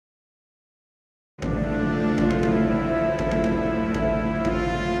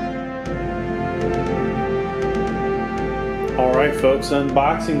Alright folks,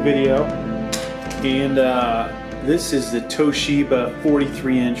 unboxing video, and this is the Toshiba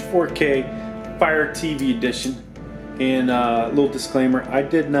 43-inch 4K Fire TV edition. And a little disclaimer, I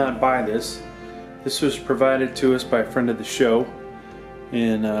did not buy this. This was provided to us by a friend of the show,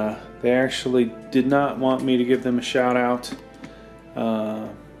 and they actually did not want me to give them a shout out,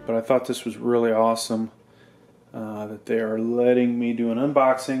 but I thought this was really awesome that they are letting me do an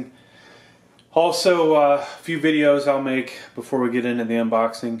unboxing. Also, a few videos I'll make before we get into the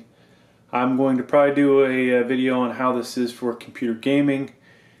unboxing. I'm going to probably do a video on how this is for computer gaming.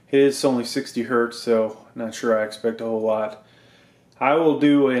 It is only 60 Hz, so not sure I expect a whole lot. I will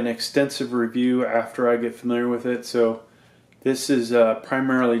do an extensive review after I get familiar with it, so this is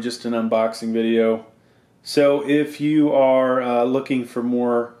primarily just an unboxing video. So if you are looking for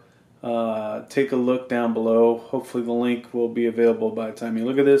more, take a look down below. Hopefully the link will be available by the time you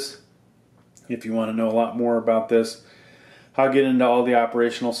look at this. If you want to know a lot more about this, I'll get into all the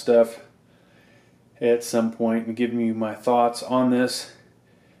operational stuff at some point and give you my thoughts on this.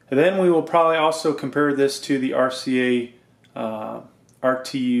 And then we will probably also compare this to the RCA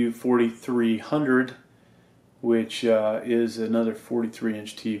RTU 4300, which is another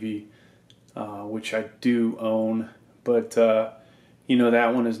 43-inch TV, which I do own, but you know,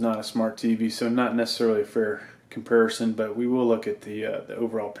 that one is not a smart TV, so not necessarily a fair comparison, but we will look at the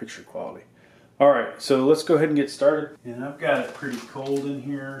overall picture quality. Alright, so let's go ahead and get started. And I've got it pretty cold in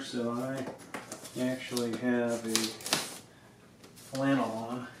here, so I actually have a flannel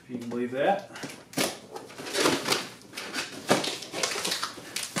on, if you can believe that.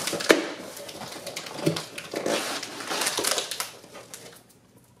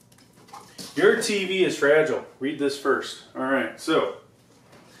 Your TV is fragile. Read this first. Alright, so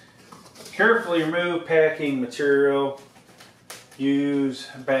carefully remove packing material. Use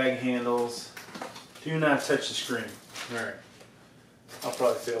bag handles. Do not touch the screen. Alright, I'll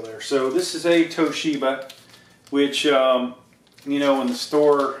probably fail there. So this is a Toshiba, which, you know, in the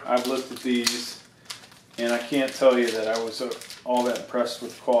store I've looked at these, and I can't tell you that I was all that impressed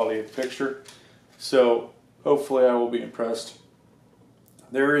with the quality of the picture. So hopefully I will be impressed.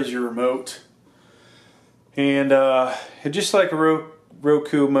 There is your remote. And just like a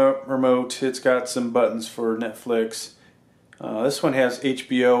Roku remote, it's got some buttons for Netflix. This one has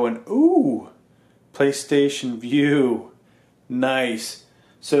HBO and, ooh, PlayStation View. Nice.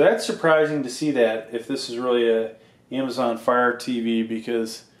 So that's surprising to see that, if this is really a Amazon Fire TV,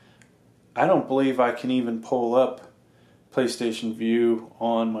 because I don't believe I can even pull up PlayStation View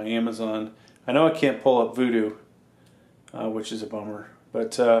on my Amazon. I know I can't pull up Voodoo, which is a bummer.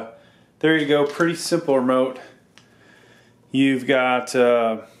 But there you go, pretty simple remote. You've got,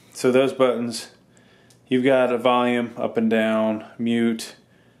 so those buttons, you've got a volume up and down, mute.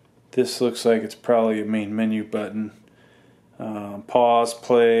 This looks like it's probably a main menu button. Pause,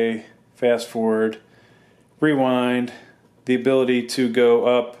 play, fast forward, rewind, the ability to go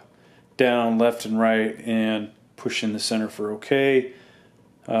up, down, left and right, and push in the center for OK.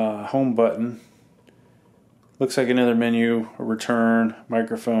 Home button. Looks like another menu, a return,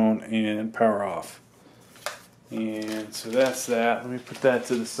 microphone, and power off. And so that's that. Let me put that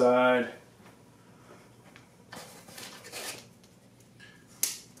to the side.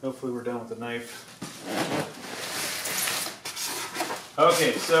 Hopefully we're done with the knife.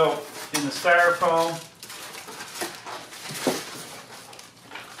 Okay, so in the styrofoam,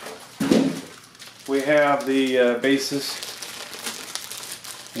 we have the bases,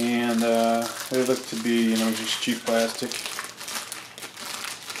 and they look to be, you know, just cheap plastic.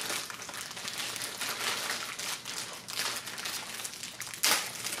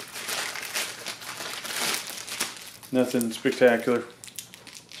 Nothing spectacular.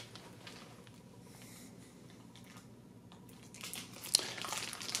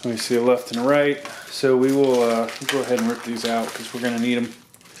 Let me see a left and a right. So we will go ahead and rip these out because we're going to need them.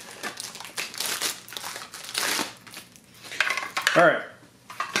 Alright.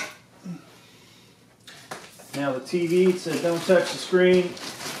 Now the TV says don't touch the screen.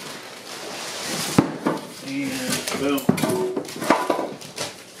 And boom.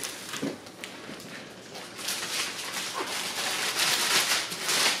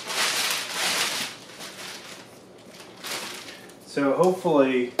 So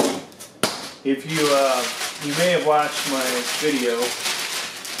hopefully, if you may have watched my video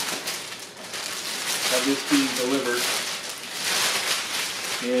of this being delivered,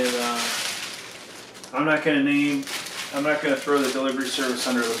 and I'm not going to throw the delivery service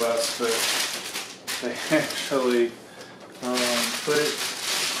under the bus, but they actually put it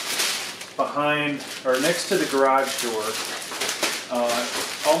behind or next to the garage door,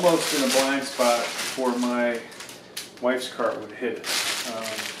 almost in a blind spot for my wife's cart would hit it.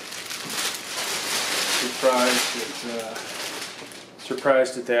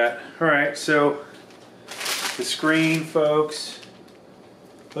 Surprised at that. Alright, so the screen, folks,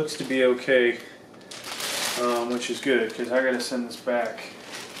 looks to be okay, which is good because I gotta send this back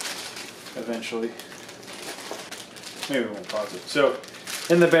eventually. Maybe we won't pause it. So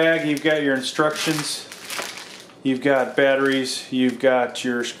in the bag you've got your instructions, you've got batteries, you've got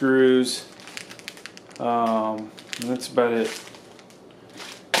your screws, that's about it.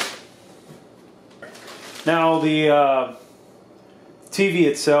 Now the TV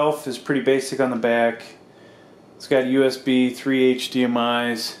itself is pretty basic on the back. It's got USB, 3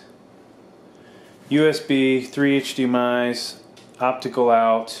 HDMIs, USB, 3 HDMIs, optical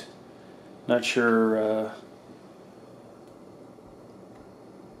out, not sure,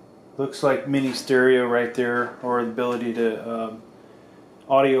 looks like mini stereo right there, or the ability to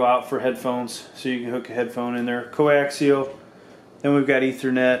audio out for headphones, so you can hook a headphone in there. Coaxial, then we've got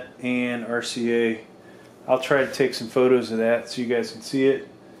Ethernet and RCA. I'll try to take some photos of that so you guys can see it.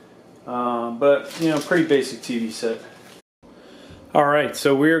 But, you know, pretty basic TV set. Alright,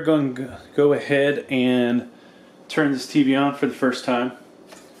 so we're going to go ahead and turn this TV on for the first time.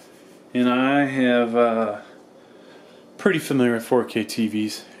 And I have pretty familiar with 4K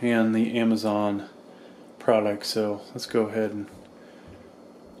TVs and the Amazon product, so let's go ahead and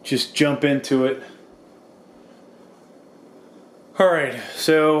just jump into it. Alright,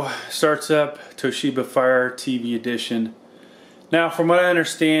 so starts up Toshiba Fire TV edition. Now, from what I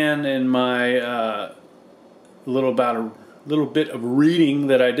understand in my little bit of reading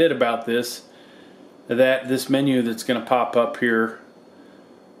that I did about this, that this menu that's going to pop up here,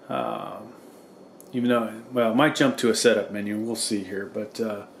 even though, well, it might jump to a setup menu, we'll see here, but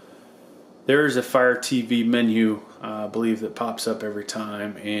there is a Fire TV menu, I believe, that pops up every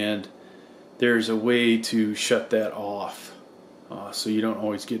time, and there's a way to shut that off. So you don't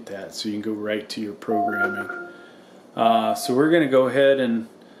always get that, so you can go right to your programming. So we're going to go ahead and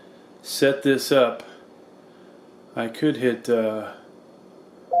set this up. I could hit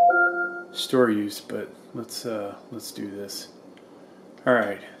store use, but let's do this.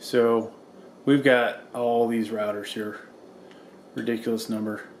 Alright, so we've got all these routers here. Ridiculous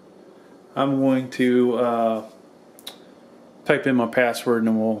number. I'm going to type in my password and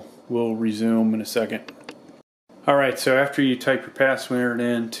then we'll resume in a second. Alright, so after you type your password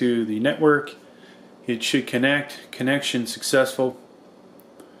into the network, it should connect. Connection successful.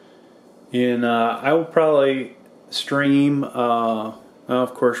 And I will probably stream, well,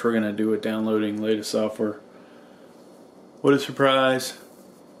 of course we're going to do it downloading latest software. What a surprise.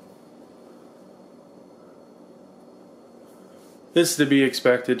 This is to be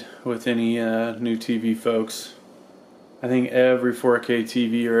expected with any new TV, folks. I think every 4K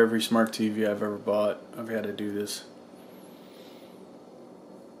TV or every smart TV I've ever bought, I've had to do this.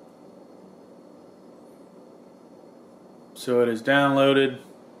 So it is downloaded.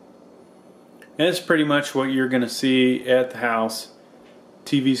 And it's pretty much what you're going to see at the house.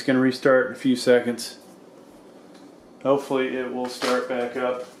 TV's going to restart in a few seconds. Hopefully it will start back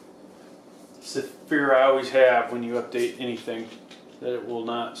up. It's the fear I always have when you update anything, that it will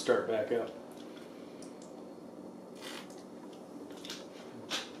not start back up.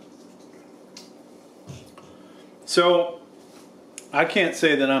 So, I can't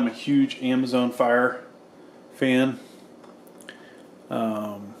say that I'm a huge Amazon Fire fan.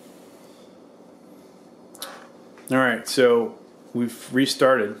 Alright, so we've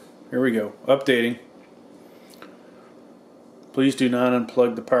restarted. Here we go. Updating. Please do not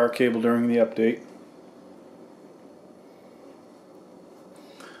unplug the power cable during the update.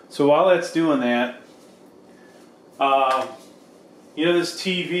 So while that's doing that, you know, this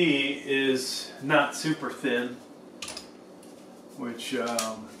TV is not super thin, which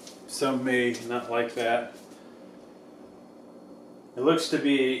some may not like that. It looks to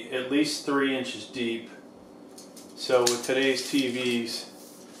be at least 3 inches deep. So with today's TVs,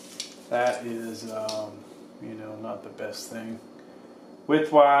 that is, you know, not the best thing.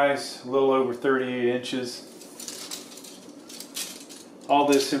 Width-wise, a little over 38 inches. All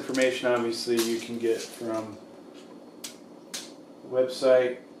this information, obviously, you can get from the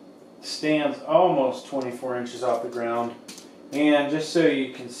website. Stands almost 24 inches off the ground. And just so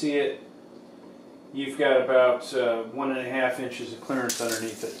you can see it, you've got about 1.5 inches of clearance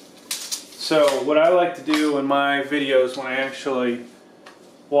underneath it. So what I like to do in my videos when I actually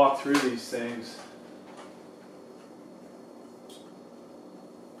walk through these things,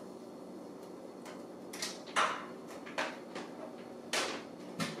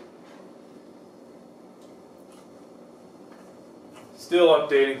 still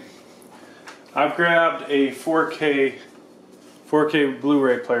updating. I've grabbed a 4K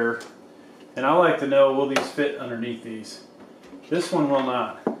Blu-ray player, and I like to know, will these fit underneath these? This one will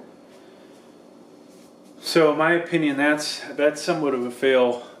not. So in my opinion, that's somewhat of a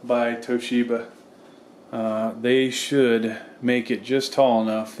fail by Toshiba. They should make it just tall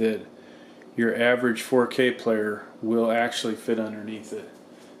enough that your average 4K player will actually fit underneath it.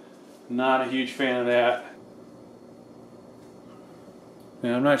 Not a huge fan of that.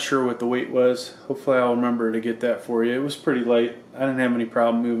 And I'm not sure what the weight was. Hopefully I'll remember to get that for you. It was pretty light. I didn't have any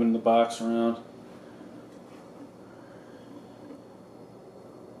problem moving the box around.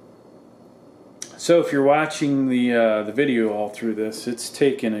 So if you're watching the video all through this, it's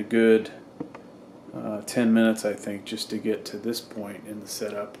taken a good 10 minutes, I think, just to get to this point in the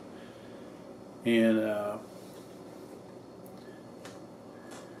setup. And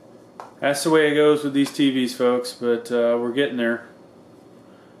that's the way it goes with these TVs, folks, but we're getting there.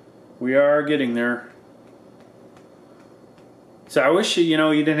 We are getting there. So I wish you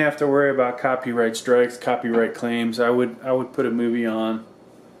didn't have to worry about copyright strikes, copyright claims. I would put a movie on,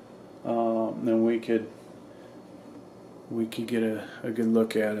 then we could get a good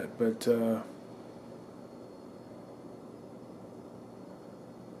look at it. But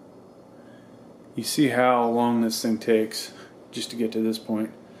you see how long this thing takes just to get to this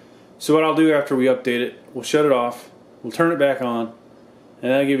point. So what I'll do after we update it, we'll shut it off, we'll turn it back on,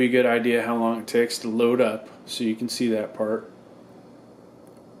 and that'll give you a good idea how long it takes to load up, so you can see that part.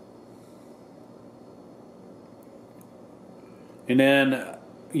 And then,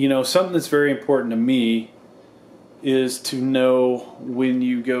 something that's very important to me is to know when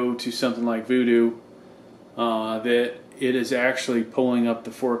you go to something like Vudu that it is actually pulling up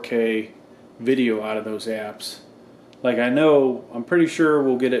the 4K video out of those apps. Like I'm pretty sure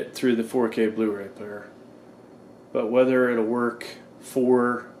we'll get it through the 4K Blu-ray player, but whether it'll work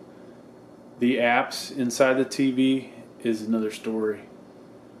for the apps inside the TV is another story.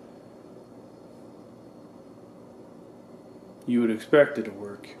 You would expect it to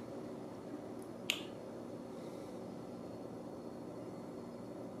work.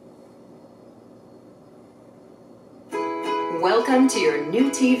 Welcome to your new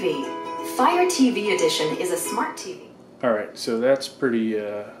TV. Fire TV Edition is a smart TV. Alright, so that's pretty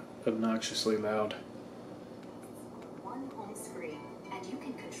obnoxiously loud.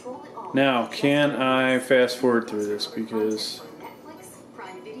 Now, can I fast forward through this, because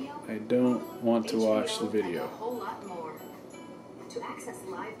I don't want to watch the video. To access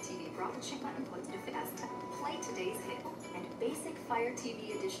live TV, drop the check button, put it as play today's hit and basic Fire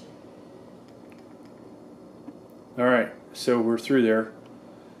TV Edition. Alright, so we're through there.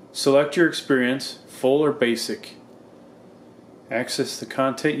 Select your experience, full or basic. Access the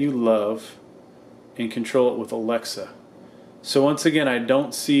content you love and control it with Alexa. So once again, I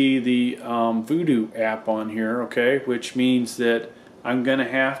don't see the Vudu app on here, okay, which means that I'm going to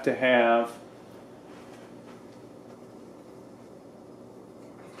have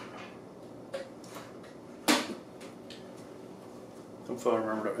hopefully I'll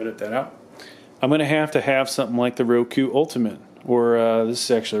remember to edit that out. I'm going to have something like the Roku Ultimate, or this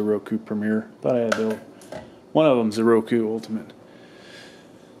is actually a Roku Premier. Thought I had one of them's a Roku Ultimate.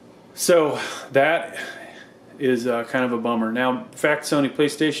 So that is kind of a bummer. Now, the fact Sony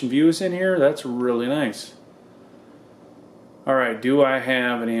PlayStation View is in here, that's really nice. Alright, do I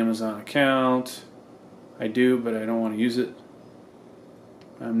have an Amazon account? I do, but I don't want to use it.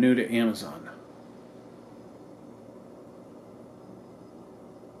 I'm new to Amazon.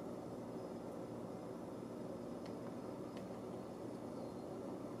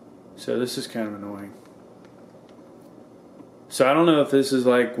 So this is kind of annoying. So I don't know if this is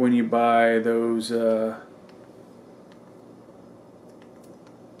like when you buy those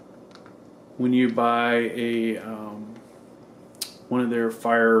when you buy a one of their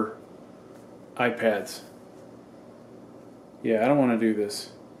Fire iPads. Yeah, I don't want to do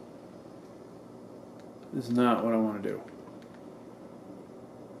this. This is not what I want to do.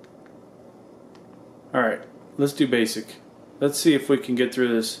 Alright, let's do basic. Let's see if we can get through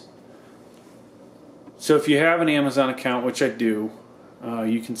this. So if you have an Amazon account, which I do,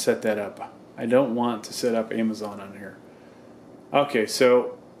 you can set that up. I don't want to set up Amazon on here. Okay,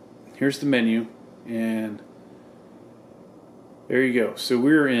 so here's the menu, and there you go. So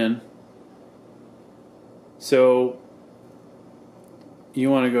we're in. So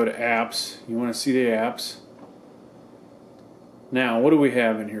you want to go to apps. You want to see the apps. Now, what do we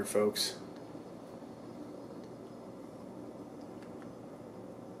have in here, folks?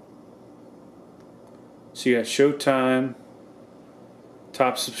 So you got Showtime,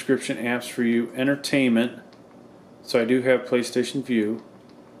 top subscription apps for you, entertainment. So I do have PlayStation View,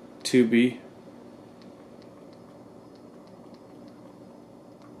 Tubi,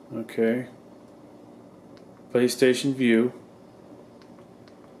 Okay. PlayStation View.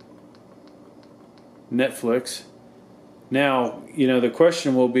 Netflix. Now, you know, the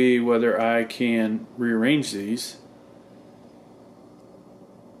question will be whether I can rearrange these.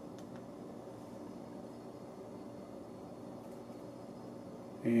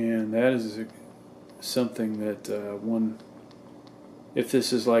 And that is something that if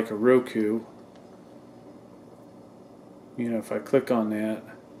this is like a Roku, you know, if I click on that,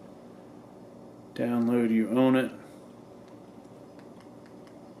 download, you own it.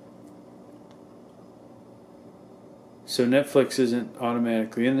 So Netflix isn't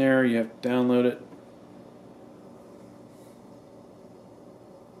automatically in there, you have to download it.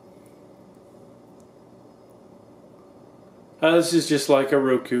 This is just like a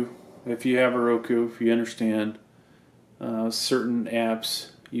Roku. If you have a Roku, if you understand, certain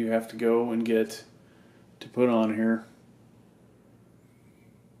apps you have to go and get to put on here.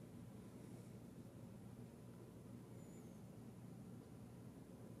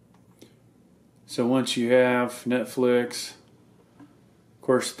 So once you have Netflix, of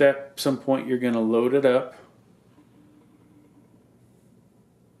course, at some point you're going to load it up.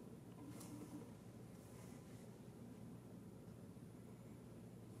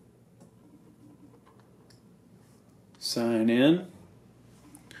 Sign in.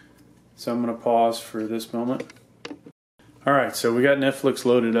 So I'm going to pause for this moment. Alright, so we got Netflix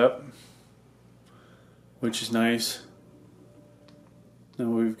loaded up, which is nice. Now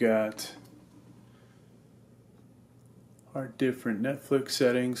we've got our different Netflix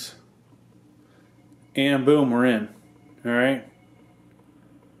settings, and boom, we're in. Alright,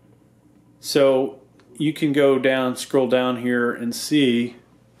 so you can go down, scroll down here and see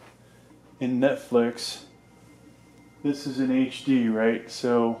in Netflix, this is in HD, right?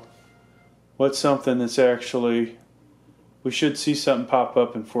 So what's something that's actually, we should see something pop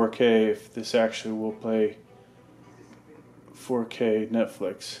up in 4K if this actually will play 4K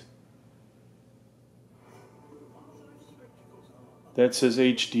Netflix. That says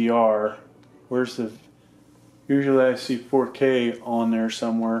HDR. Where's the, usually I see 4K on there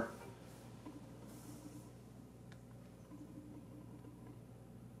somewhere.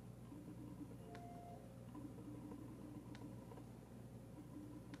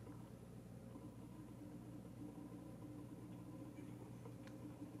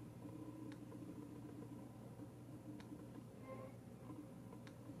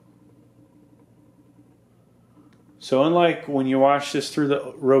 So unlike when you watch this through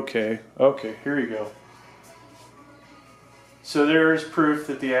the Roku, okay, here you go. So there is proof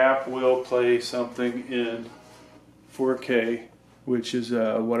that the app will play something in 4K, which is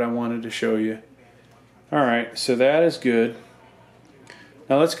what I wanted to show you. Alright, so that is good.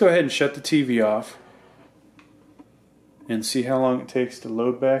 Now let's go ahead and shut the TV off and see how long it takes to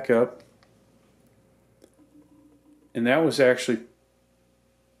load back up. And that was actually,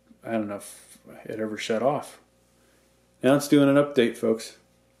 I don't know if it ever shut off. Now it's doing an update, folks.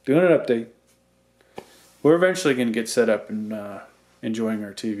 Doing an update. We're eventually going to get set up and enjoying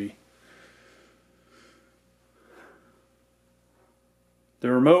our TV.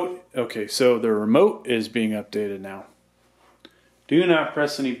 The remote, okay, so the remote is being updated now. Do not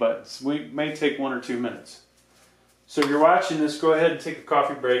press any buttons. We may take 1 or 2 minutes. So if you're watching this, go ahead and take a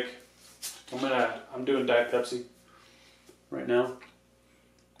coffee break. I'm doing Diet Pepsi right now.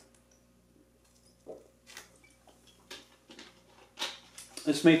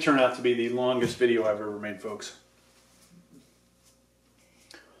 This may turn out to be the longest video I've ever made, folks.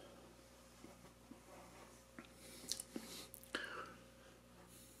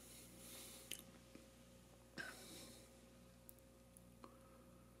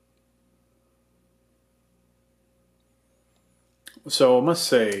 So I must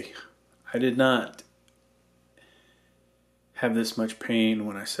say, I did not have this much pain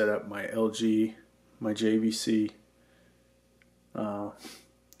when I set up my LG, my JVC. I'm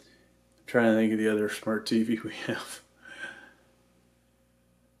trying to think of the other smart TV we have.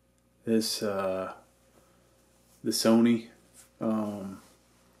 This, the Sony.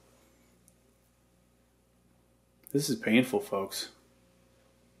 This is painful, folks.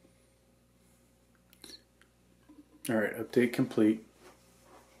 Alright, update complete.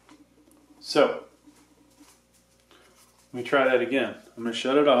 So, let me try that again. I'm going to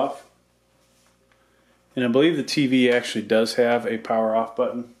shut it off. And I believe the TV actually does have a power off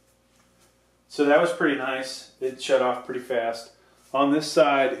button. So that was pretty nice. It shut off pretty fast. On this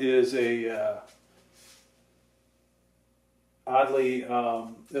side is a oddly,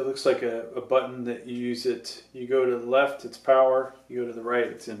 it looks like a button that you use it. You go to the left, it's power. You go to the right,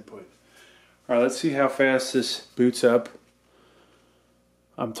 it's input. Alright, let's see how fast this boots up.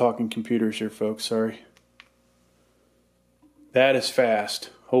 I'm talking computers here, folks, sorry. That is fast.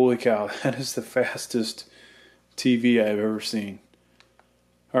 Holy cow, that is the fastest TV I've ever seen.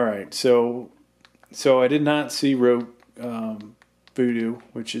 Alright, so I did not see Voodoo,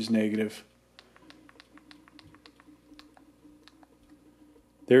 which is negative.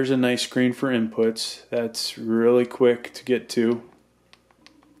 There's a nice screen for inputs. That's really quick to get to.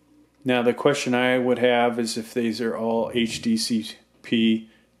 Now the question I would have is if these are all HDCP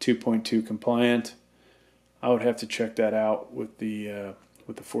 2.2 compliant. I would have to check that out with the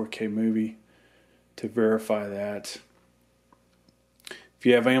 4K movie to verify that. If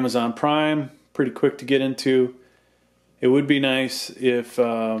you have Amazon Prime, pretty quick to get into. It would be nice if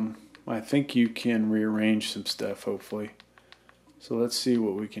I think you can rearrange some stuff, hopefully. So let's see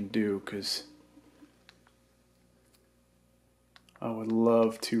what we can do, because I would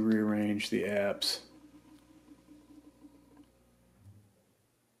love to rearrange the apps.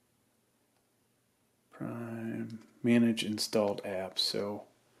 Prime, manage installed apps. So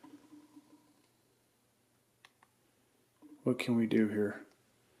what can we do here?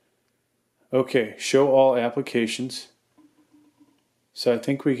 Okay, show all applications. So I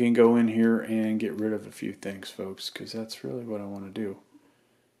think we can go in here and get rid of a few things, folks, because that's really what I want to do.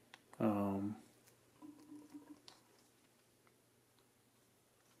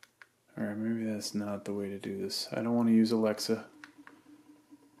 Alright, maybe that's not the way to do this. I don't want to use Alexa.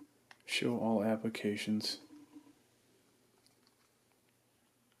 Show all applications.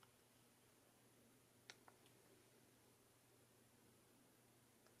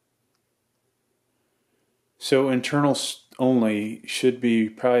 So internal only should be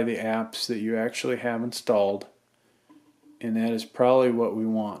probably the apps that you actually have installed, and that is probably what we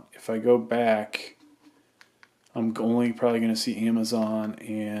want. If I go back, I'm only probably going to see Amazon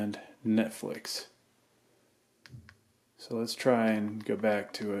and Netflix. So let's try and go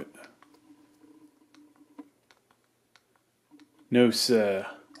back to it. No sir,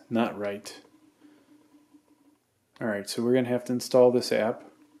 not right. Alright, so we're going to have to install this app.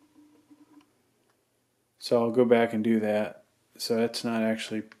 So I'll go back and do that. So that's not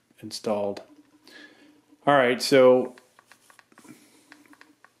actually installed. Alright, so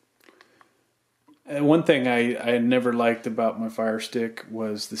one thing I never liked about my Fire Stick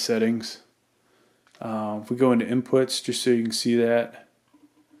was the settings. If we go into inputs, just so you can see that,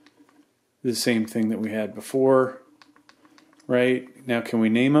 the same thing that we had before. Right, now can we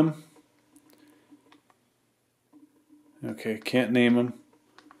name them? Okay, can't name them.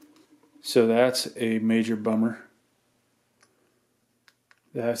 So that's a major bummer.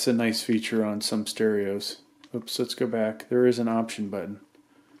 That's a nice feature on some stereos. Oops, let's go back. There is an option button.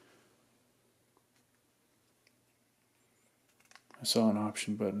 I saw an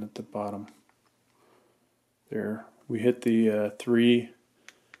option button at the bottom. There. We hit the 3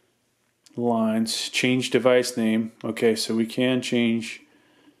 lines. Change device name. Okay, so we can change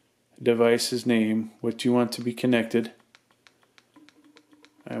device's name. What do you want to be connected?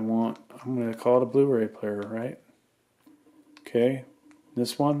 I'm going to call it a Blu-ray player, right? Okay,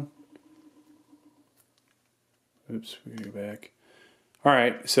 this one. Oops, we go back.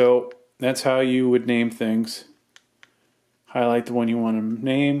 Alright, so that's how you would name things. Highlight the one you want to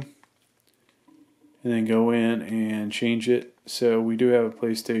name, and then go in and change it. So we do have a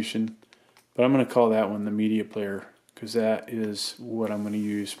PlayStation, but I'm going to call that one the media player, because that is what I'm going to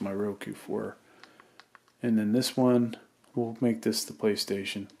use my Roku for. And then this one, we'll make this the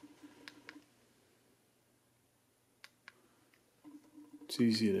PlayStation. It's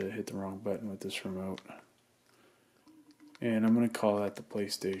easy to hit the wrong button with this remote. And I'm going to call that the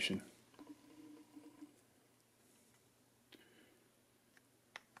PlayStation.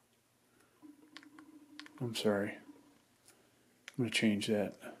 I'm sorry. I'm going to change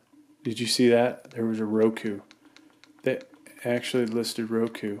that. Did you see that? There was a Roku. That actually listed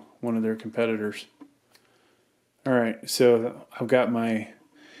Roku, one of their competitors. Alright, so I've got my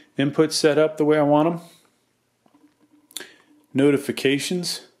inputs set up the way I want them.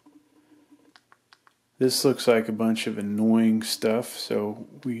 Notifications. This looks like a bunch of annoying stuff, so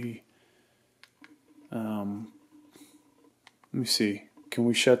let me see. Can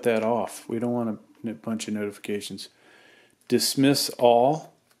we shut that off? We don't want a bunch of notifications. Dismiss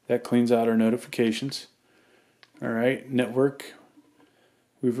all. That cleans out our notifications. Alright, network.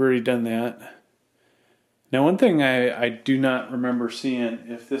 We've already done that. Now one thing I do not remember seeing,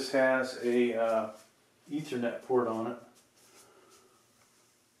 if this has a Ethernet port on it.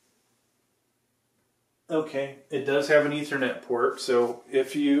 Okay, it does have an Ethernet port, so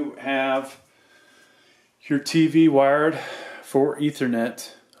if you have your TV wired for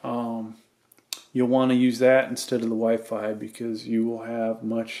Ethernet, you'll want to use that instead of the Wi-Fi because you will have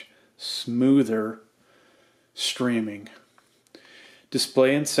much smoother streaming.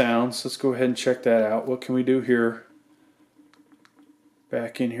 Display and sounds. Let's go ahead and check that out. What can we do here?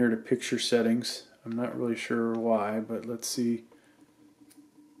 Back in here to picture settings. I'm not really sure why, but let's see.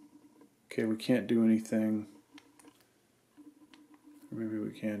 Okay, we can't do anything. Maybe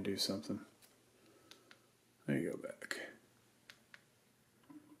we can do something. There you go back.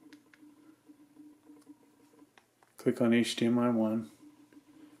 Click on HDMI 1.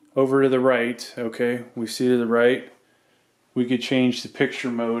 Over to the right, okay, we see to the right, we could change the picture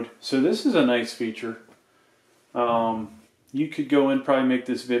mode. So this is a nice feature. You could go in, probably make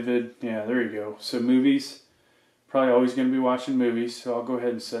this vivid. Yeah, there you go. So movies, probably always going to be watching movies, so I'll go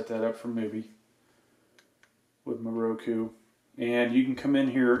ahead and set that up for movie with my Roku. And you can come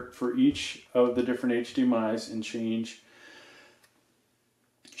in here for each of the different HDMIs and change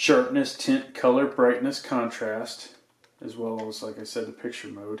sharpness, tint, color, brightness, contrast, as well as, like I said, the picture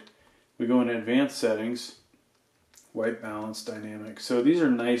mode. We go into advanced settings, white balance, dynamic. So these are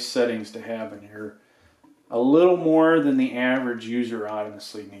nice settings to have in here. A little more than the average user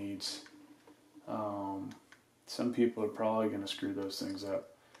honestly needs. Some people are probably going to screw those things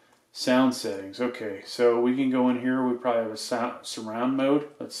up. Sound settings. Okay, so we can go in here. We probably have a surround mode.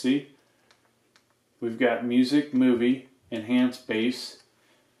 Let's see. We've got music, movie, enhanced bass.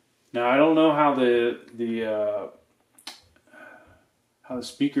 Now I don't know how the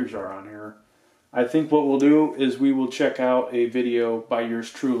speakers are on here. I think what we'll do is we will check out a video by yours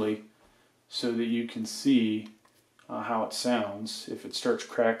truly so that you can see how it sounds if it starts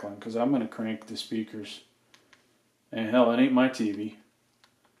crackling, because I'm going to crank the speakers. And hell, it ain't my TV.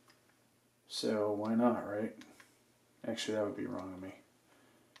 So why not, right? Actually, that would be wrong of me.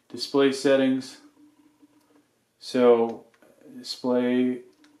 Display settings. So display,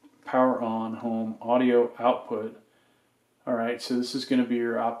 power on, home, audio output. Alright, so this is going to be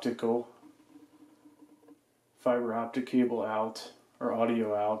your optical, fiber optic cable out, or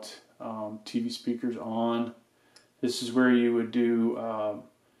audio out, TV speakers on. This is where you would do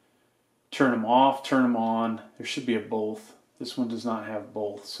turn them off, turn them on. There should be a both. This one does not have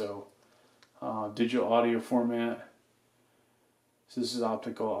both, so digital audio format. So this is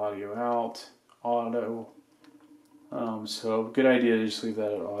optical audio out, auto. So good idea to just leave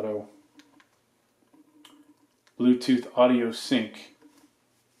that at auto. Bluetooth audio sync.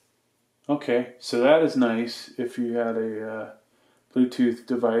 Okay, so that is nice. If you had a Bluetooth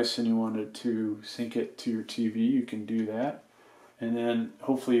device and you wanted to sync it to your TV, you can do that. And then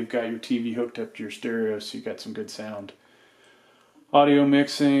hopefully you've got your TV hooked up to your stereo so you've got some good sound. Audio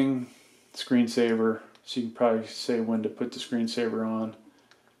mixing, screensaver. So you can probably say when to put the screensaver on.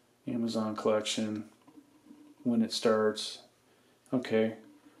 Amazon collection, when it starts. Okay,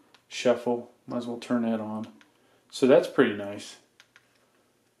 shuffle, might as well turn that on. So that's pretty nice.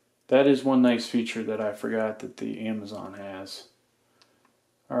 That is one nice feature that I forgot that the Amazon has.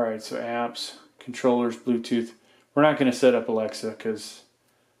 Alright, so apps, controllers, Bluetooth. We're not going to set up Alexa because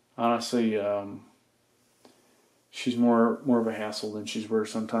honestly she's more of a hassle than she's worth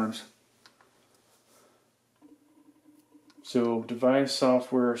sometimes. So device,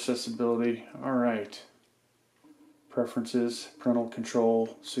 software, accessibility. Alright. Preferences, parental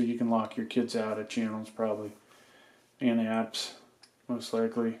control, so you can lock your kids out of channels probably. And apps, most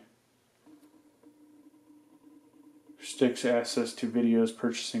likely. Restricts access to videos,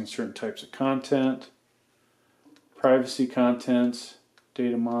 purchasing certain types of content. Privacy contents,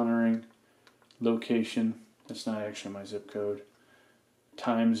 data monitoring, location. That's not actually my zip code.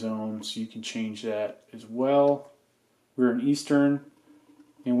 Time zone, so you can change that as well. We're in Eastern,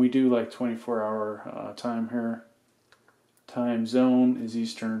 and we do like 24-hour time here. Time zone is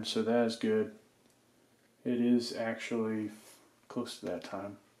Eastern, so that is good. It is actually close to that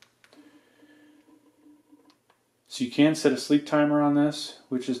time. So you can set a sleep timer on this,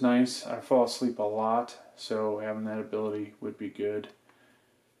 which is nice. I fall asleep a lot, so having that ability would be good.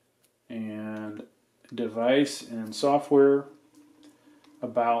 And device and software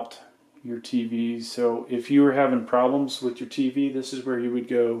about your TV. So if you were having problems with your TV, this is where you would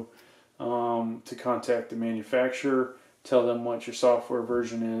go to contact the manufacturer, tell them what your software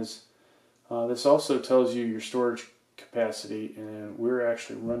version is. This also tells you your storage capacity, and we're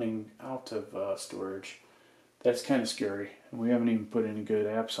actually running out of storage. That's kind of scary. We haven't even put any good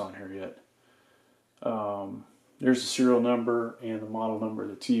apps on here yet. There's the serial number and the model number of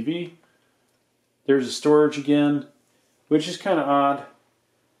the TV. There's the storage again, which is kind of odd.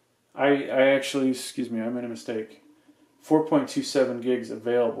 I actually, excuse me, I made a mistake. 4.27 gigs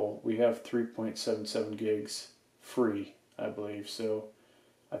available. We have 3.77 gigs free, I believe. So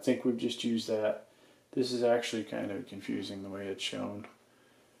I think we've just used that. This is actually kind of confusing the way it's shown.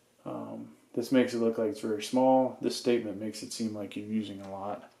 This makes it look like it's very small. This statement makes it seem like you're using a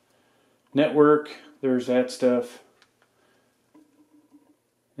lot. Network, there's that stuff.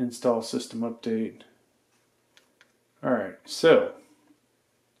 Install system update. Alright, so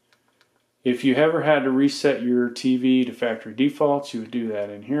if you ever had to reset your TV to factory defaults, you would do that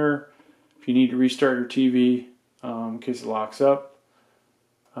in here. If you need to restart your TV in case it locks up,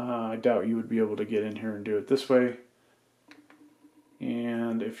 I doubt you would be able to get in here and do it this way.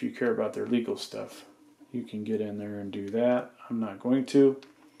 And if you care about their legal stuff, you can get in there and do that. I'm not going to.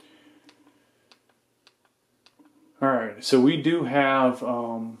 Alright, so we do have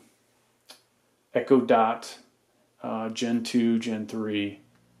Echo Dot Gen 2, Gen 3.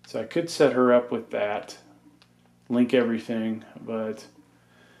 So I could set her up with that, link everything, but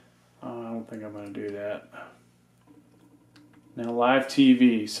I don't think I'm going to do that. Now live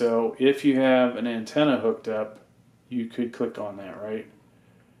TV, so if you have an antenna hooked up, you could click on that, right?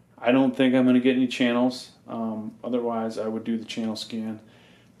 I don't think I'm going to get any channels, otherwise I would do the channel scan.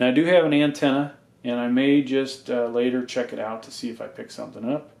 Now I do have an antenna, and I may just later check it out to see if I pick something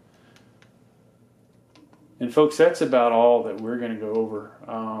up. And folks, that's about all that we're going to go over.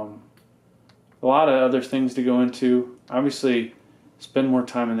 A lot of other things to go into. Obviously, spend more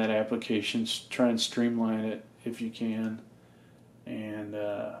time in that application. Try and streamline it if you can. And,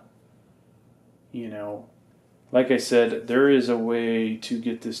 you know, like I said, there is a way to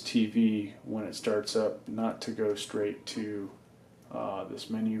get this TV when it starts up, not to go straight to this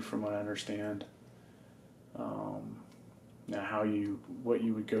menu from what I understand. Now what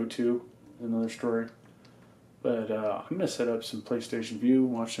you would go to is another story. But I'm going to set up some PlayStation View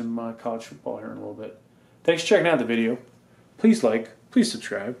and watch some college football here in a little bit. Thanks for checking out the video. Please like, please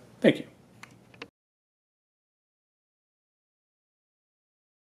subscribe. Thank you.